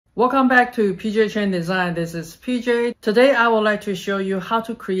Welcome back to PJ Chen Design. This is PJ. Today I would like to show you how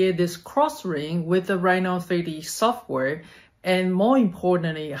to create this cross ring with the Rhino 3D software, and more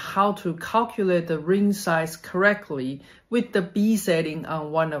importantly, how to calculate the ring size correctly with the B setting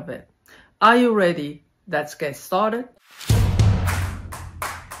on one of it. Are you ready? Let's get started.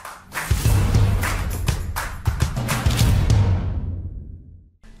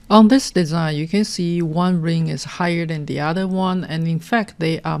 On this design, you can see one ring is higher than the other one, and in fact,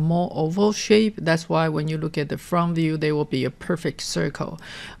 they are more oval shape. That's why when you look at the front view, they will be a perfect circle.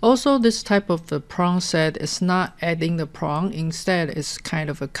 Also, this type of the prong set is not adding the prong. Instead, it's kind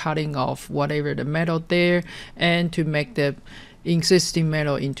of a cutting off whatever the metal there and to make the existing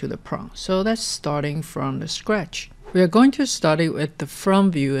metal into the prong. So that's starting from the scratch. We are going to start it with the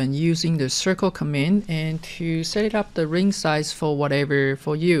front view and using the circle command and to set it up the ring size for whatever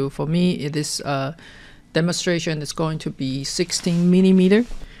for you. For me, it is a demonstration is going to be 16 millimeter.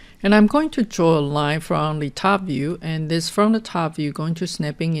 And I'm going to draw a line from the top view, and this from the top view going to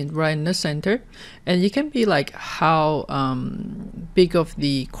snapping in right in the center. And it can be like how big of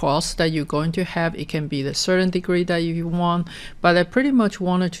the cross that you're going to have. It can be the certain degree that you want, but I pretty much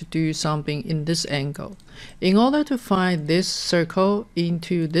wanted to do something in this angle. In order to find this circle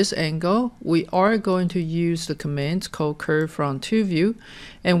into this angle, we are going to use the command called curve from to view.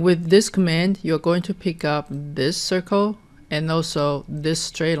 And with this command, you're going to pick up this circle and also this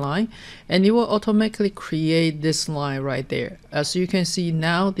straight line, and it will automatically create this line right there. As you can see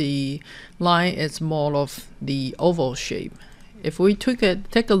now, the line is more of the oval shape. If we take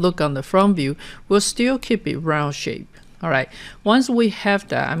a look on the front view, we'll still keep it round shape. All right, once we have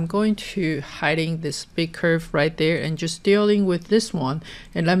that, I'm going to hiding this big curve right there and just dealing with this one,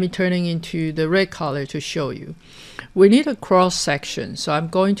 and let me turn it into the red color to show you. We need a cross section, so I'm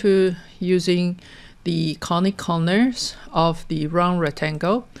going to using the conic corners of the round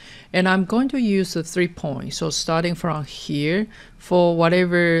rectangle, and I'm going to use the 3 points. So starting from here for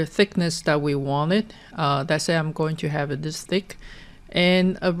whatever thickness that we wanted. Let's say I'm going to have it this thick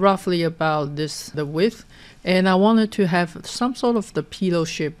and roughly about this the width, and I wanted to have some sort of the pillow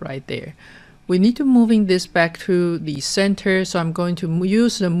shape right there. We need to moving this back to the center, so I'm going to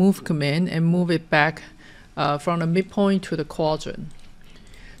use the move command and move it back from the midpoint to the quadrant.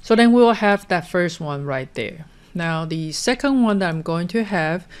 So then we will have that first one right there. Now the second one that I'm going to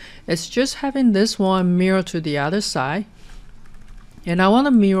have is just having this one mirror to the other side. And I want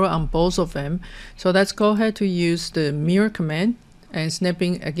to mirror on both of them. So let's go ahead to use the mirror command and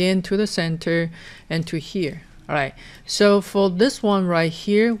snapping again to the center and to here. All right, so for this one right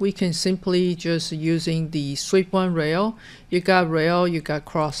here, we can simply just using the sweep one rail. You got rail, you got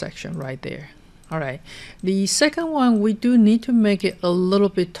cross section right there. All right, the second one, we do need to make it a little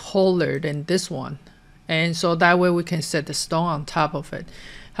bit taller than this one. And so that way we can set the stone on top of it.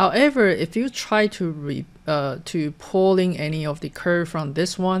 However, if you try to pulling any of the curve from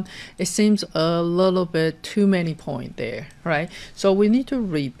this one, it seems a little bit too many points there, right? So we need to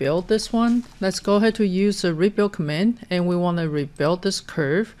rebuild this one. Let's go ahead to use the rebuild command, and we want to rebuild this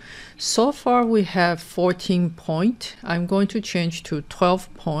curve. So far we have 14 point. I'm going to change to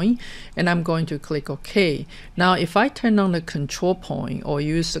 12 point, and I'm going to click OK. Now if I turn on the control point or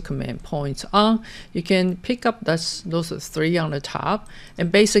use the command points on, you can pick up those 3 on the top,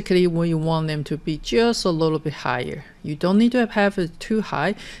 and basically we want them to be just a little bit higher. You don't need to have it too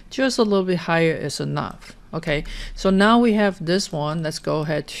high, just a little bit higher is enough. Okay, so now we have this one. Let's go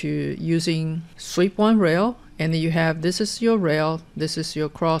ahead to using sweep one rail, and you have this is your rail, this is your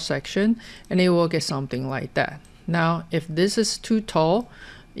cross section, and it will get something like that. Now if this is too tall,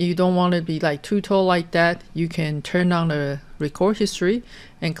 you don't want to be like too tall like that, you can turn on the record history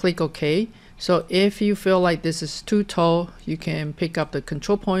and click OK. So if you feel like this is too tall, you can pick up the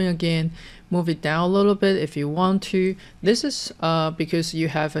control point again, move it down a little bit if you want to. This is because you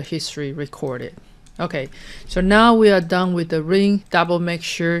have a history recorded. Okay, so now we are done with the ring. Double make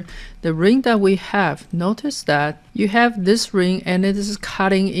sure the ring that we have, notice that you have this ring and it is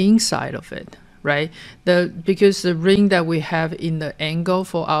cutting inside of it, right? Because the ring that we have in the angle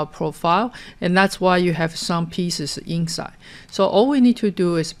for our profile, and that's why you have some pieces inside. So all we need to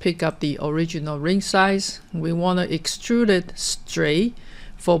do is pick up the original ring size. We want to extrude it straight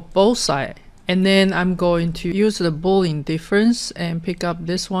for both sides. And then I'm going to use the Boolean difference and pick up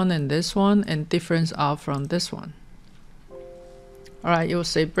this one and difference out from this one. Alright, it will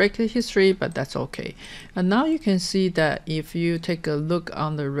say break the history, but that's okay. And now you can see that if you take a look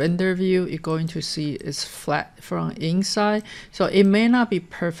on the render view, you're going to see it's flat from inside. So it may not be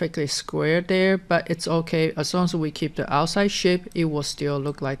perfectly square there, but it's okay. As long as we keep the outside shape, it will still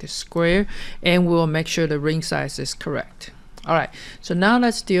look like a square, and we'll make sure the ring size is correct. All right, so now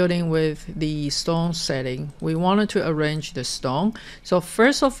let's dealing with the stone setting. We wanted to arrange the stone. So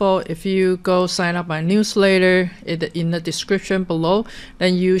first of all, if you go sign up my newsletter in the description below,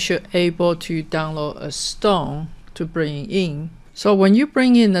 then you should able to download a stone to bring in. So when you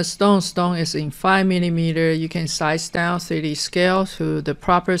bring in the stone is in 5mm. You can size down 3D scale to the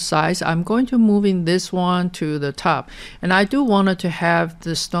proper size. I'm going to move in this one to the top, and I do want to have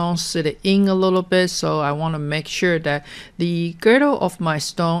the stone sit in a little bit, so I want to make sure that the girdle of my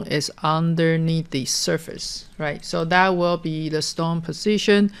stone is underneath the surface, right? So that will be the stone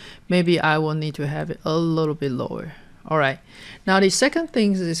position. Maybe I will need to have it a little bit lower. All right, now the second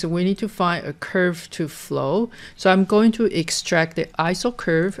thing is we need to find a curve to flow. So I'm going to extract the iso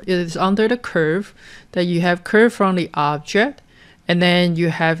curve. It is under the curve that you have curve from the object, and then you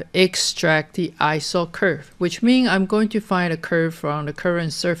have extract the iso curve, which means I'm going to find a curve from the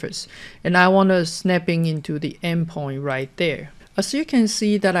current surface, and I want to snapping into the endpoint right there. As you can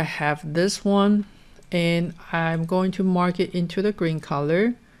see that I have this one, and I'm going to mark it into the green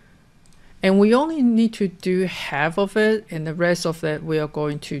color. And we only need to do half of it, and the rest of it we are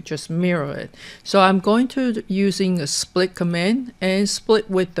going to just mirror it. So I'm going to using a split command and split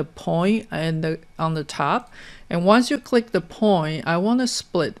with the point and on the top. And once you click the point, I want to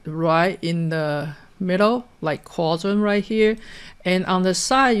split right in the middle, like quadrant right here. And on the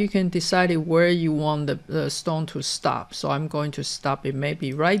side, you can decide where you want the stone to stop. So I'm going to stop it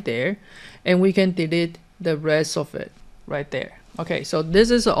maybe right there, and we can delete the rest of it right there. Okay, so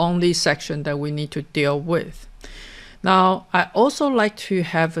this is the only section that we need to deal with. Now, I also like to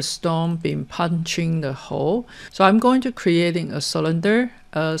have a stone being punching the hole. So I'm going to creating a cylinder,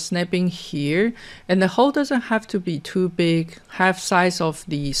 snapping here, and the hole doesn't have to be too big. Half size of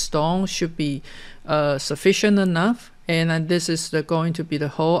the stone should be sufficient enough. And this is going to be the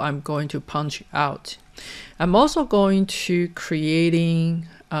hole I'm going to punch out. I'm also going to creating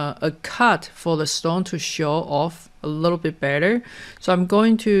a cut for the stone to show off a little bit better. So I'm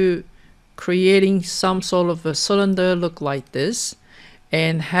going to creating some sort of a cylinder look like this,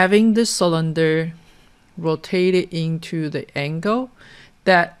 and having this cylinder rotated into the angle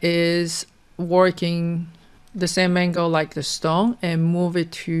that is working the same angle like the stone, and move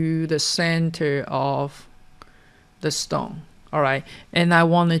it to the center of the stone. All right, and I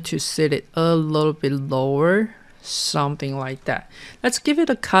wanted to set it a little bit lower, something like that. Let's give it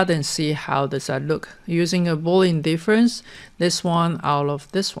a cut and see how does that look using a Boolean difference, this one out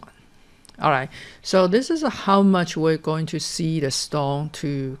of this one. All right, so this is how much we're going to see the stone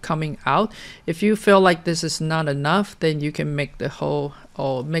to coming out. If you feel like this is not enough, then you can make the hole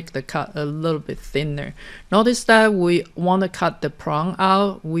or make the cut a little bit thinner. Notice that we want to cut the prong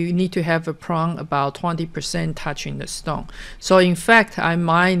out. We need to have a prong about 20% touching the stone. So in fact, I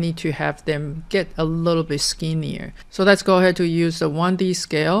might need to have them get a little bit skinnier. So let's go ahead to use the 1D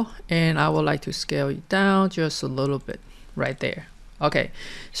scale, and I would like to scale it down just a little bit right there. Okay,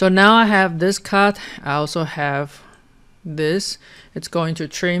 so now I have this cut. I also have this. It's going to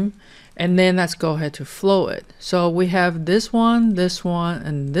trim, and then let's go ahead to flow it. So we have this one,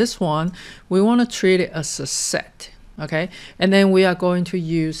 and this one. We want to treat it as a set, okay? And then we are going to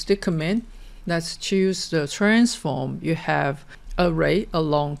use the command. Let's choose the transform. You have array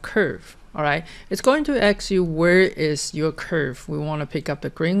along curve, all right? It's going to ask you where is your curve. We want to pick up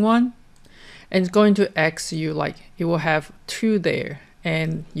the green one. And it's going to ask you, like, it will have 2 there,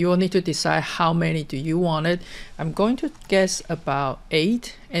 and you will need to decide how many do you want it. I'm going to guess about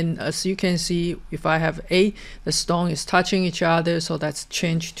 8, and as you can see, if I have 8, the stone is touching each other, so that's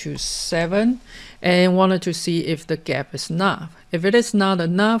changed to 7, and wanted to see if the gap is enough. If it is not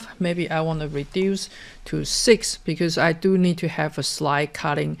enough, maybe I want to reduce to 6, because I do need to have a slight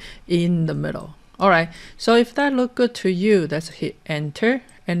cutting in the middle. All right, so if that look good to you, let's hit enter,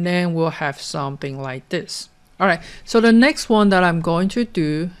 and then we'll have something like this. All right, so the next one that I'm going to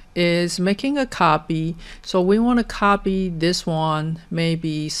do is making a copy. So we want to copy this one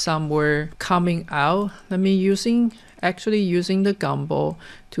maybe somewhere coming out. Let me actually using the gumbo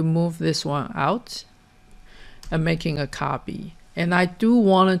to move this one out and making a copy. And I do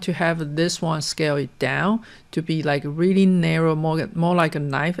want to have this one scale it down to be like really narrow, more like a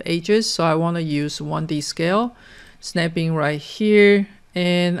knife edges. So I want to use 1D scale, snapping right here.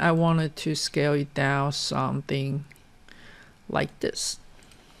 And I wanted to scale it down something like this.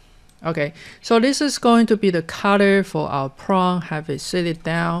 Okay, so this is going to be the cutter for our prong. Have it sit it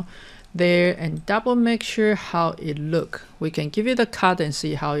down there and double make sure how it look. We can give it a cut and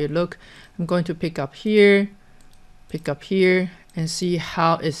see how it look. I'm going to pick up here, and see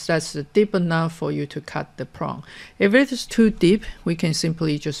how that's deep enough for you to cut the prong. If it is too deep, we can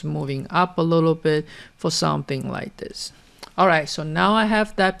simply just moving up a little bit for something like this. Alright, so now I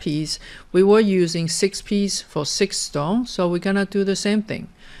have that piece. We were using 6 pieces for 6 stone, so we're gonna do the same thing.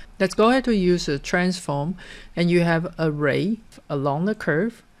 Let's go ahead to use a transform, and you have a ray along the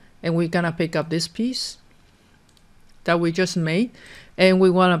curve, and we're gonna pick up this piece that we just made, and we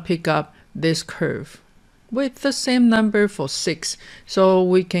wanna pick up this curve with the same number for 6, so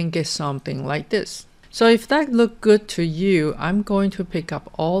we can get something like this. So if that look good to you, I'm going to pick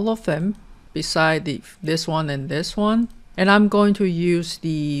up all of them beside this one and this one, and I'm going to use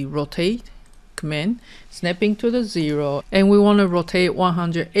the rotate command, snapping to the 0, and we want to rotate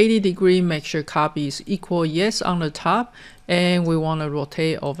 180 degrees, make sure copy is equal yes on the top, and we want to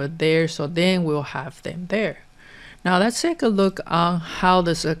rotate over there, so then we'll have them there. Now let's take a look on how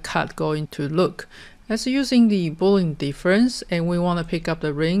this cut going to look. That's using the Boolean difference, and we want to pick up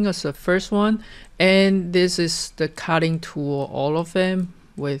the ring as the first one, and this is the cutting tool, all of them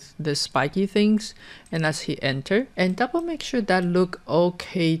with the spiky things, and let's hit enter and double make sure that look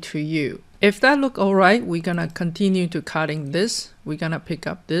okay to you. If that look alright, we're gonna continue to cutting this. We're gonna pick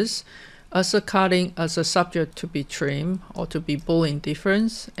up this as a cutting as a subject to be trimmed or to be Boolean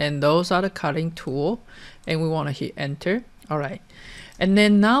difference, and those are the cutting tool, and we want to hit enter. Alright, and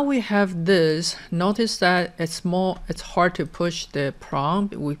then now we have this. Notice that it's hard to push the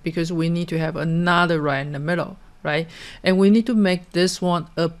prompt because we need to have another right in the middle, right? And we need to make this one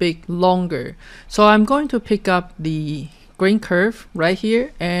a bit longer. So I'm going to pick up the green curve right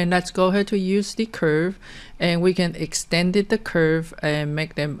here, and let's go ahead to use the curve, and we can extend the curve and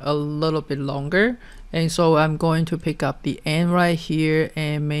make them a little bit longer. And so I'm going to pick up the end right here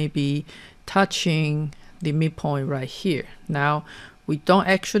and maybe touching the midpoint right here. Now we don't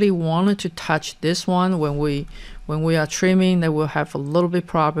actually want to touch this one. When we are trimming, that will have a little bit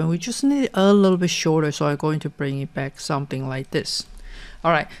problem. We just need it a little bit shorter, so I'm going to bring it back something like this.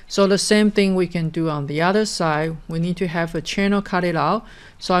 Alright, so the same thing we can do on the other side. We need to have a channel cut it out,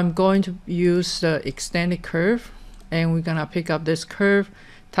 so I'm going to use the extended curve, and we're gonna pick up this curve,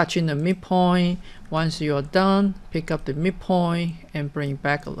 touching the midpoint. Once you're done, pick up the midpoint and bring it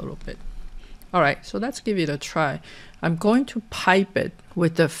back a little bit. Alright, so let's give it a try. I'm going to pipe it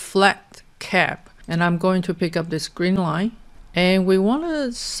with the flat cap, and I'm going to pick up this green line, and we want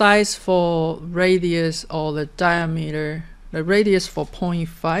a size for radius or the diameter, the radius for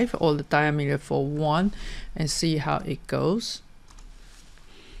 0.5 or the diameter for 1, and see how it goes.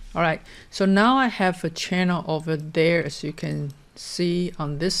 Alright, so now I have a channel over there, as you can see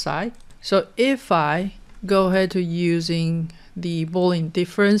on this side. So if I go ahead to using the Boolean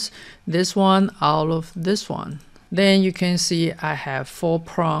difference, this one out of this one, then you can see I have 4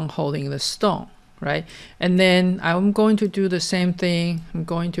 prongs holding the stone, right? And then I'm going to do the same thing. I'm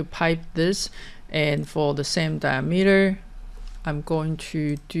going to pipe this, and for the same diameter, I'm going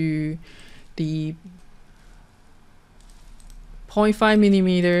to do the 0.5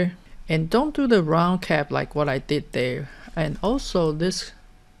 millimeter, and don't do the round cap like what I did there. And also this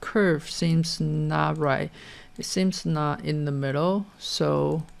curve seems not right. It seems not in the middle,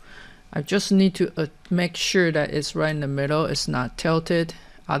 so I just need to make sure that it's right in the middle, it's not tilted,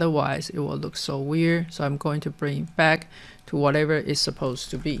 otherwise it will look so weird. So I'm going to bring it back to whatever it's supposed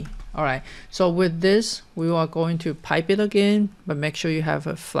to be. Alright, so with this we are going to pipe it again, but make sure you have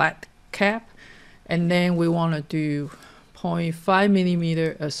a flat cap, and then we want to do 0.5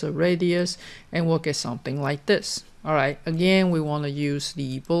 millimeter as a radius, and we'll get something like this. Alright, again we want to use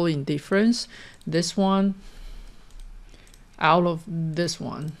the Boolean difference, this one out of this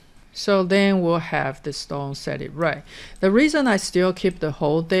one, so then we'll have the stone set it right. The reason I still keep the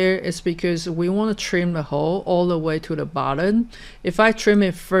hole there is because we want to trim the hole all the way to the bottom. If I trim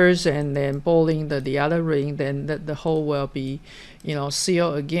it first and then bowling the other ring, then the hole will be, you know,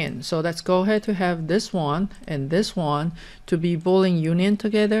 sealed again. So let's go ahead to have this one and this one to be bowling union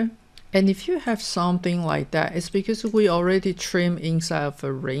together. And if you have something like that, it's because we already trimmed inside of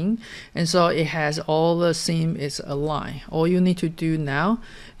a ring, and so it has all the seam is aligned. All you need to do now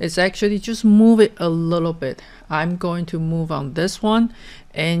is actually just move it a little bit. I'm going to move on this one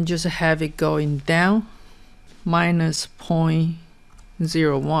and just have it going down minus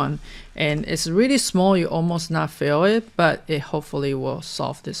 0.01, and it's really small, you almost not feel it, but it hopefully will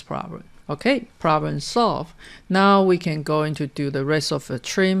solve this problem. Okay, problem solved. Now we can go into do the rest of the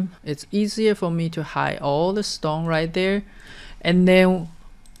trim. It's easier for me to hide all the stone right there, and then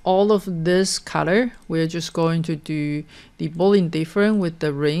all of this color we're just going to do the Boolean difference with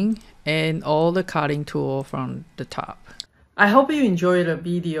the ring and all the cutting tool from the top. I hope you enjoyed the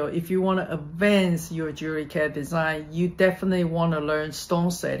video. If you want to advance your jewelry CAD design, you definitely want to learn stone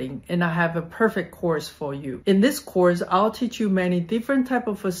setting, and I have a perfect course for you. In this course, I'll teach you many different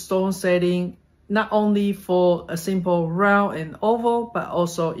types of stone setting not only for a simple round and oval, but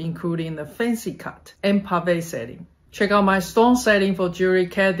also including the fancy cut and pave setting. Check out my stone setting for jewelry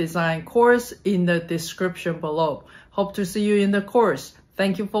CAD design course in the description below. Hope to see you in the course.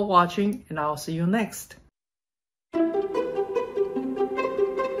 Thank you for watching, and I'll see you next.